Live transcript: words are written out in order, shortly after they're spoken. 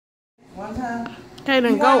One time.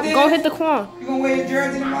 Kaden, go hit the corn. You gonna wear your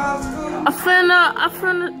jersey tomorrow to school? I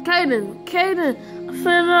finna, Kaden,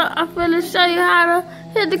 I finna show you how to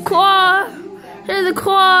hit the corn. Hit the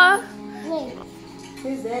corn.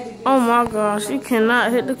 Oh my gosh, you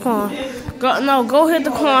cannot hit the corn. Go hit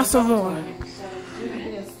the corn some more.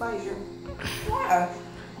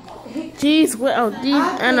 Jeez, with a deep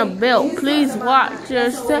and a belt. Please watch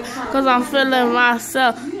yourself, cause I'm feeling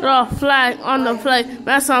myself. Throw a flag on the plate.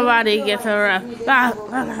 Let somebody get a ref.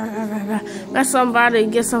 Let somebody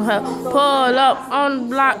get some help. Pull up on the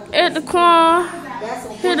block. Hit the corn.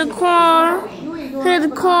 Hit the corn. Hit the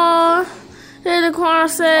corn. Hit the corn.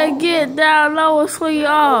 Said get down low and swing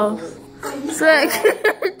off. Said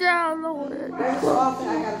get down low.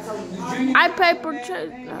 I paper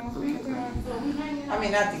chase. I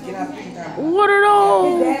mean, not to get out the What are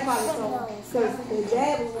those? His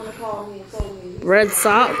dad was gonna call me and told me. Red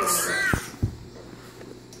Sox?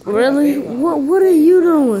 Really? What are you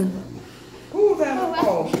doing? Who's that?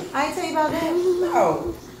 Oh. I ain't tell you about that.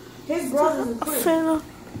 Oh. His brother's in prison.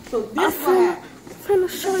 So this what happened. Finna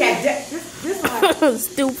show you. This what happened.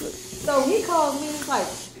 Stupid. So he calls me and he's like,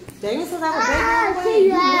 Damien says I have a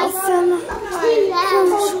baby on the way. I'm like, I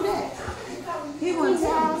told you that. He wouldn't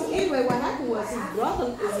tell me. Anyway, what happened was his brother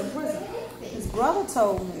is in prison. His brother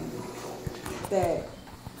told me that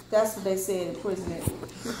that's what they said in prison. That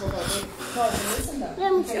people called him, listen up.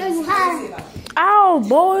 Ow,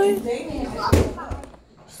 boy.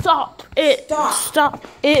 Stop it. Stop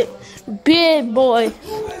it. Big boy.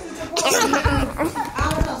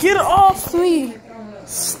 Get off me.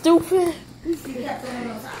 Stupid. You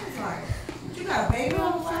got a baby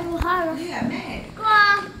on the way? Yeah, man.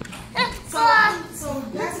 So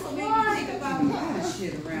that's what made me think about a lot of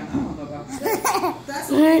shit around. I don't know about that. That's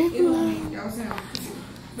what made me, y'all saying.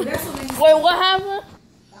 But that's what made me. Wait, what happened?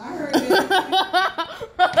 I heard it.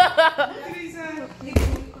 What did he say?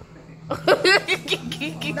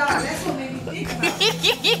 No, that's what made me think about it.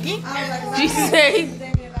 I was like, She said,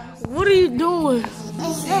 what are you doing? he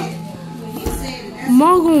said that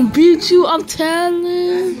Mom gonna beat you, I'm telling.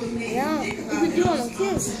 that's what made me think about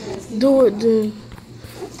it. Do it, then.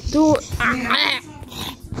 Do it.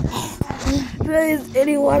 Please,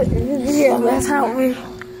 anyone? Yeah, let's help me.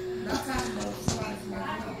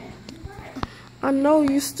 I know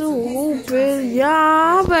you still whooping.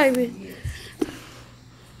 Yeah, baby.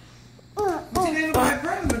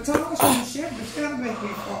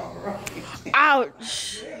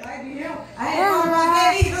 Ouch.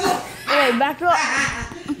 Wait, back up.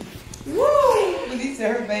 Woo! When he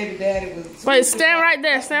said her baby daddy was. Wait, stand right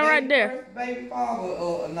there. Stand right there. Her baby father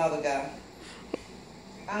or another guy?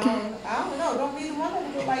 I don't know. Don't neither one of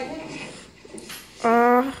them look like him.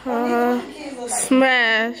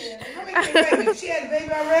 Smash. How many babies? She had a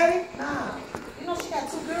baby already? Nah. You know she got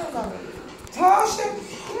 2 girls already. Tasha?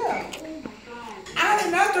 Yeah. I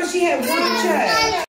didn't know. I thought she had one child.